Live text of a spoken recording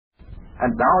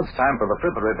And now it's time for the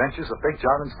further adventures of Big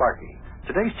John and Sparkie.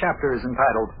 Today's chapter is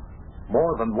entitled,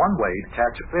 More Than One Way to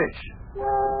Catch a Fish.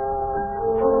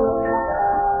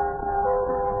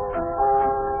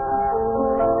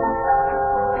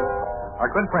 Our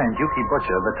good friend Yuki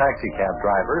Butcher, the taxi cab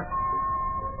driver,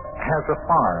 has a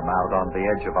farm out on the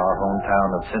edge of our hometown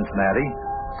of Cincinnati.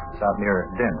 It's out near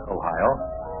Dent, Ohio.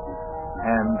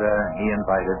 And he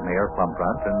invited Mayor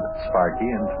Plumfront and Sparkie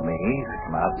and me to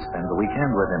come out and spend the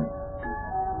weekend with him.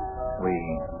 We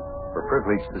were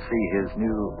privileged to see his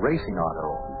new racing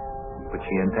auto, which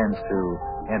he intends to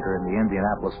enter in the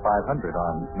Indianapolis 500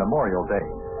 on Memorial Day.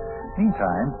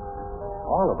 Meantime,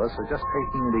 all of us are just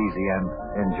taking it easy and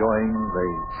enjoying the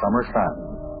summer sun.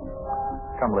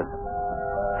 Come listen.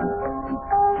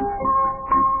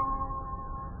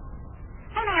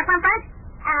 Hey, Mayor Plumfront.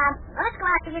 Let's go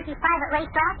out to Yuki's private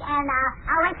racetrack, and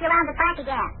I'll race you around the track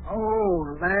again. Oh,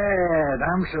 lad,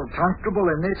 I'm so comfortable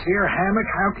in this here hammock.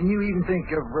 How can you even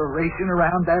think of racing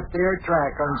around that there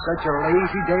track on such a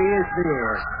lazy day as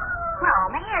this? Well,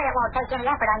 Mayor, it won't take any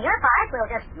effort on your part.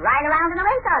 We'll just ride around in the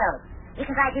race auto. You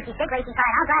can drive Yuki's big racing car,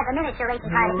 and I'll drive the miniature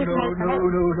racing car that Yuki makes for me.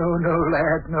 No,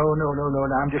 lad. No.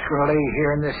 I'm just going to lay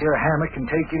here in this here hammock and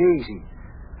take it easy.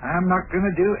 I'm not going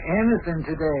to do anything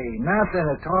today. Nothing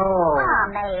at all. Oh,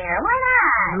 Mayor, why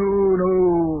not?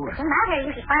 No. We came out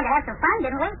here Yuki's farm to have some fun,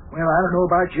 didn't we? Well, I don't know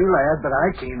about you, lad, but I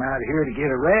came out here to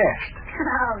get a rest.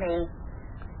 Oh, me.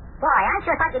 Boy, I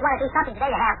sure thought you'd want to do something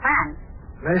today to have fun.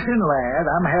 Listen, lad,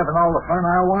 I'm having all the fun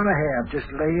I want to have,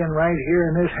 just laying right here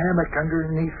in this hammock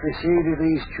underneath the shade of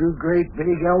these two great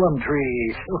big elm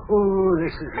trees. Oh,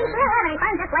 this is... We sure have any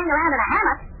fun just laying around in a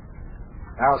hammock.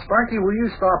 Now, Sparkie, will you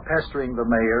stop pestering the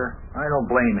mayor? I don't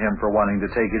blame him for wanting to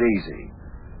take it easy.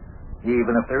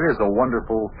 Even if there is a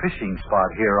wonderful fishing spot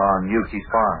here on Yuki's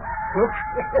farm. Whoops.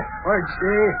 What'd you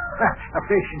say? A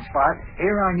fishing spot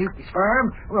here on Yuki's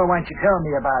farm? Well, why don't you tell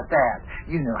me about that?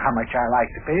 You know how much I like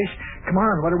to fish. Come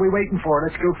on, what are we waiting for?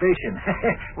 Let's go fishing.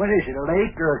 What is it, a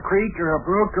lake or a creek or a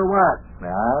brook or what? Now,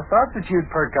 I thought that you'd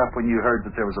perk up when you heard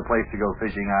that there was a place to go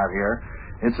fishing out here.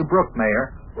 It's a brook,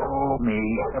 Mayor. Oh, me,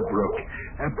 a brook.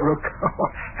 A brook.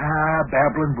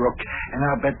 Babbling brook. And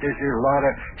I'll bet there's a lot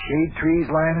of shade trees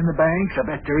lying in the banks. I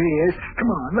bet there is.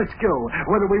 Come on, let's go.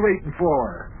 What are we waiting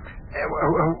for?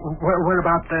 What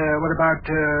about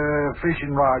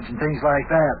fishing rods and things like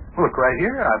that? Look, right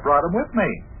here. I brought them with me.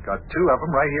 Got two of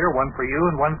them right here, one for you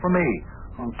and one for me.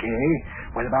 Okay.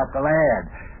 What about the lad?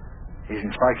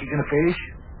 Isn't Sparkie going to fish?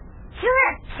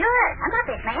 Sure. I'm not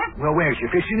fish, Mayor. Well, where's your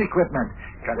fishing equipment?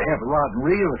 Got to have a rod and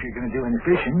reel if you're going to do any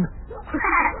fishing.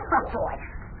 Oh, boy.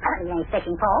 I don't need any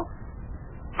fishing pole.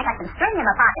 I got some string in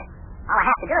my pocket. All I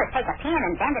have to do is take a pin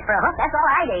and bend it for a hook. That's all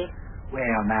I need.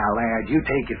 Well, now, lad, you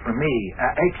take it from me,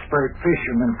 an expert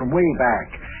fisherman from way back.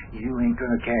 You ain't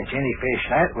going to catch any fish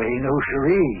that way, no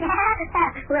siree.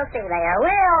 We'll see, Mayor.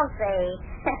 We'll see.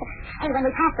 Hey, when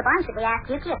we pass the barn, should we ask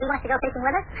Yuki if he wants to go fishing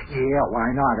with us? Yeah, why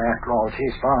not? After all, it's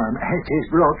his farm. It's his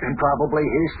brook and probably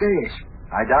his fish.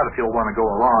 I doubt if he'll want to go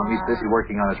along. He's busy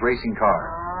working on his racing car.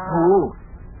 Oh.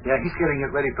 Yeah, he's getting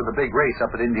it ready for the big race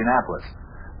up at Indianapolis.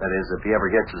 That is, if he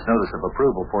ever gets his notice of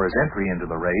approval for his entry into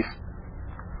the race.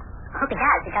 I hope he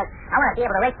does, because I want to be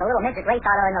able to race the little midget race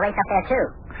auto in the race up there, too.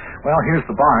 Well, here's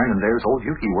the barn, and there's old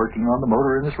Yuki working on the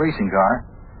motor in his racing car.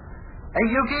 Hey,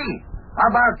 Yuki, how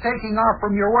about taking off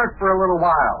from your work for a little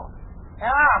while?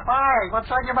 Yeah, fine. What's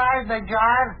on your mind, Big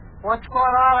John? What's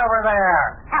going on over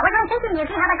there? We're going fishing,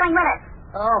 Yuki. How about going with us?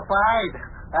 Oh, fine.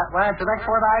 That's an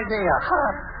excellent idea.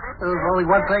 There's only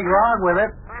one thing wrong with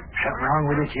it. Something wrong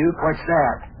with it, Yuke? What's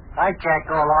that? I can't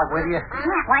go along with you.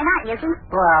 Yeah, why not, Yuki?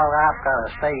 Well, I've got to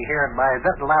stay here in my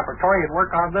dental laboratory and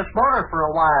work on this motor for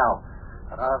a while.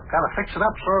 I've got to fix it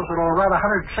up so it'll run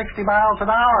 160 miles an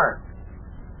hour.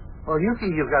 Well,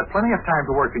 Yuki, you've got plenty of time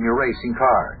to work in your racing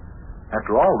car.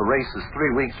 After all, the race is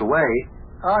 3 weeks away.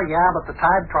 Oh, yeah, but the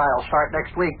time trials start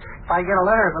next week. If I get a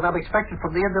letter that I'm expected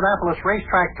from the Indianapolis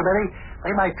Racetrack Committee,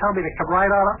 they might tell me to come right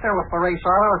on up there with the race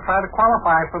auto and try to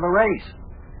qualify for the race.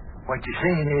 What you're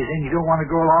saying is, then you don't want to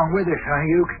go along with us, huh,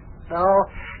 Yuke? No,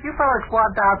 you fellas go on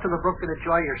down to the brook and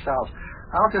enjoy yourselves.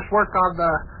 I'll just work on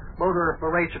the motor of the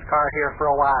racing car here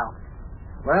for a while.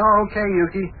 Well, okay,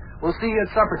 Yuki. We'll see you at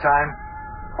supper time.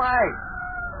 Fine.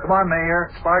 Come on,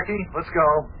 Mayor. Sparkie, let's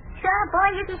go. Sure,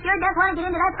 boy, Yuki sure does want to get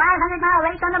into that 500-mile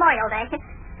race on Memorial Day. I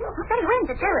bet he wins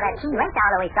it, too, that keen race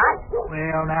auto he's got.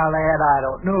 Well, now, lad, I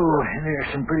don't know. There's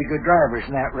some pretty good drivers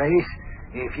in that race.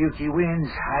 If Yuki wins,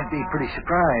 I'd be pretty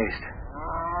surprised.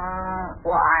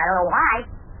 Well, I don't know why.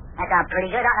 That's a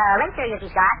pretty good racer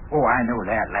Yuki's got. Oh, I know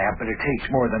that, lad, but it takes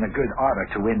more than a good auto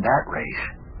to win that race.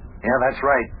 Yeah, that's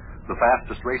right. The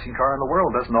fastest racing car in the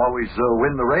world doesn't always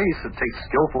win the race. It takes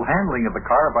skillful handling of the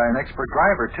car by an expert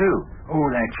driver, too. Oh,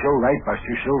 that's so right,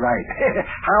 Buster, so right.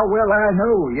 How well I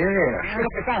know, yes.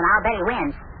 It's the same. I'll bet he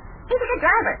wins. He's a good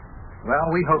driver. Well,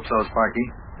 we hope so, Sparkie,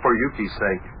 for Yuki's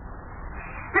sake.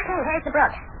 Okay, here's the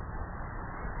brook.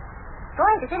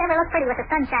 Boy, does it ever look pretty with the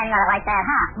sun shining on it like that,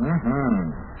 huh?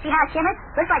 Mm-hmm. See how it shimmers?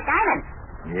 Looks like diamonds.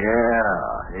 Yeah.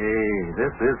 Hey,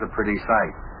 this is a pretty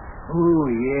sight. Oh,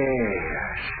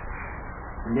 yes.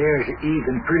 And there's an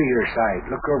even prettier sight.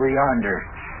 Look over yonder.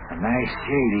 A nice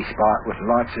shady spot with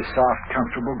lots of soft,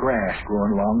 comfortable grass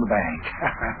growing along the bank.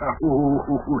 Ooh,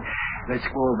 let's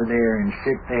go over there and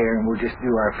sit there, and we'll just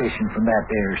do our fishing from that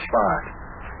there spot.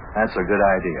 That's a good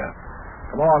idea.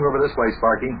 Come along over this way,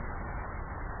 Sparkie.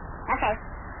 Okay.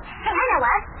 Hey, I know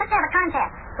what. Let's have a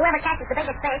contest. Whoever catches the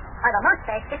biggest fish or the most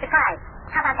fish gets a prize.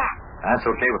 How about that? That's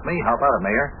okay with me. How about it,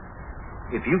 Mayor?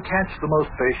 If you catch the most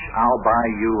fish, I'll buy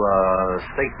you a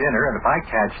steak dinner, and if I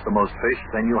catch the most fish,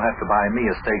 then you'll have to buy me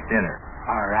a steak dinner.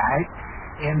 All right.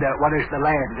 And what is the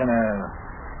lad gonna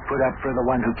put up for the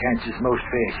one who catches most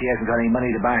fish? He hasn't got any money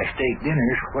to buy steak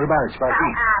dinners. What about it,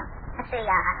 Sparkie? Let's see.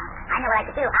 I know what I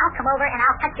could do. I'll come over and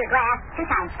I'll cut your grass 2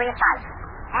 times free of charge.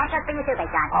 And just for you too, Big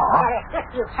John. If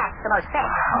you catch the most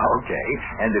fish. Okay.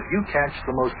 And if you catch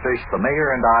the most fish, the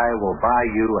mayor and I will buy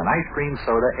you an ice cream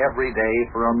soda every day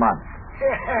for a month.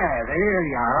 Yeah, there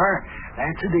you are.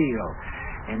 That's a deal.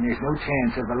 And there's no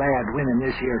chance of the lad winning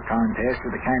this here contest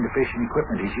with the kind of fishing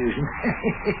equipment he's using.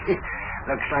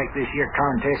 Looks like this here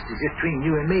contest is just between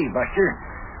you and me, Buster,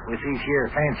 with these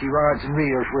here fancy rods and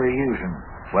reels we're using.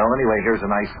 Well, anyway, here's a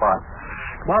nice spot.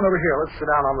 Come on over here. Let's sit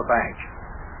down on the bank.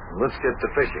 Let's get to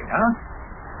fishing, huh?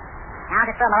 I'll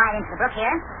just throw my line into the brook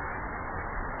here.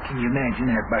 Can you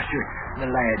imagine that, Buster? The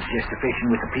lad's just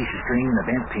fishing with a piece of string and a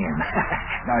bent pin.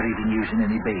 Not even using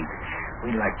any bait.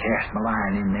 Wait till I cast my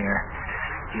line in there.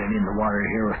 Get in the water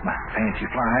here with my fancy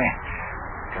fly.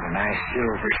 Got a nice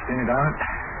silver spinnet on it.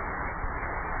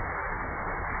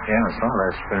 Yeah, it's not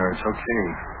that spinner. It's okay.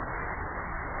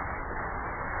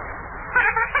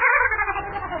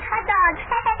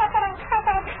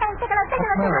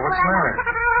 What's the matter? What's the matter?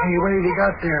 Hey, what have you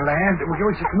got there, lad?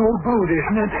 It's just an old boot,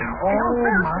 isn't it? Oh,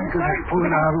 my goodness, pull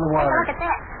it out of the water. Look at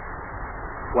this.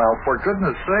 Well, for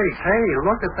goodness sakes, hey,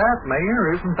 look at that,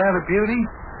 Mayor. Isn't that a beauty?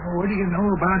 What do you know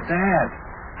about that?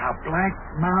 A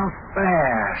black-mouth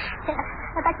bass.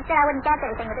 I thought you said I wouldn't catch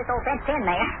anything with this old bent pin,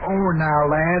 Mayor. Oh, now,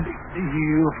 lad,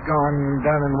 you've done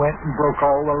and went and broke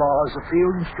all the laws of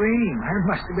field and stream. There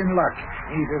must have been luck.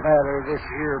 Either that or this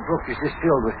here brook is just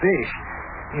filled with fish.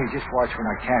 You just watch when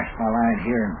I cast my line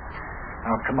here, and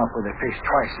I'll come up with a fish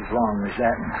twice as long as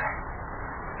that.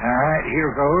 All right,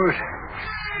 here goes.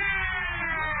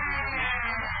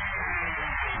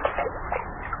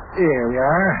 There we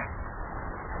are.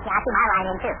 Yeah, I threw my line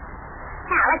in, too.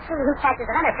 Now, let's see who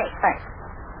catches another fish first.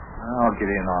 I'll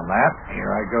get in on that.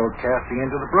 Here I go casting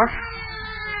into the brook.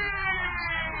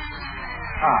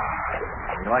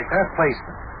 You like that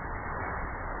placement?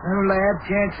 Well, lad,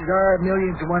 chances are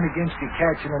 1,000,000 to 1 against you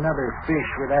catching another fish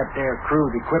with that there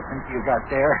crude equipment you got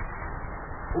there.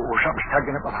 Oh, something's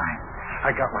tugging at my line.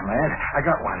 I got one, lad. I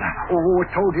got one. Oh, I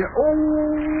told you.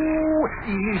 Oh,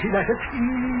 easy does it.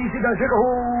 Easy does it.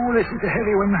 Oh, this is a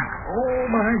heavy one. Oh,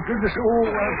 my goodness. Oh, I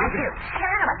got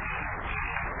another one.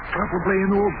 Probably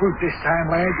an old brute this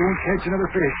time, lad. You won't catch another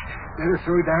fish. Better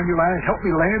throw down your line. Help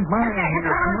me land mine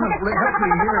here. Come on, help me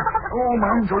here. Oh,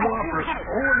 mine's a whopper.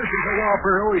 Oh, this is a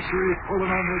whopper. Oh, he's pulling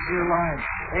on this here line.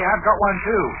 Hey, I've got one,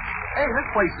 too. Hey,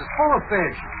 this place is full of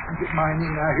fish. Get mine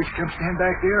in now. Here, come stand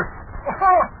back there.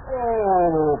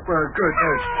 Oh, for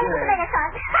goodness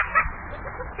sake.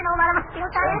 You know what I'm still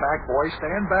Stand tired? back, boy.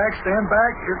 Stand back. Stand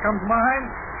back. Here comes mine.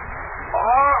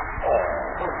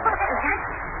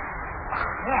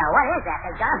 Yeah, what is that,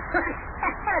 Big John?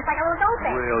 It's like a little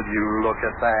goldfish. Will you look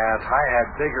at that? I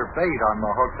had bigger bait on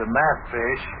the hook than that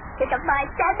fish. Pick up my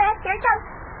stand back. Here it comes.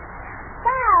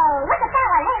 Wow, look at that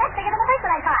one. Hey, that's bigger than the first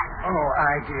one I caught. Oh,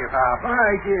 I give up. I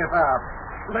give up.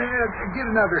 Lad, get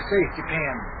another safety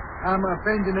pin. I'm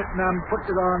bending it and I'm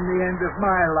putting it on the end of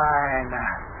my line.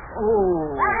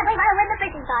 Oh. Well, I believe I'll win the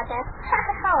fishing contest.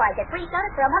 Oh, I get free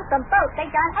donuts for a month from both Big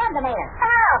John and the mayor.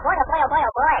 Oh, boy, oh, boy, oh, boy,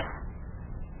 oh, boy.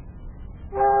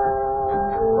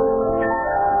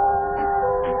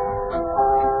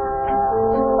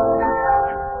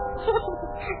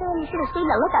 You should have seen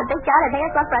the look on Big John and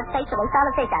Mayor's front face when they saw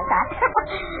the fish I caught.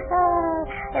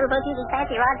 They were both using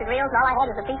fancy rods and reels, and all I had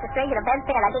was a piece of string and a bent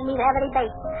pin. I didn't even have any bait.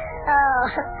 Oh,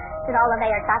 and all the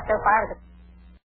Mayor caught so far was a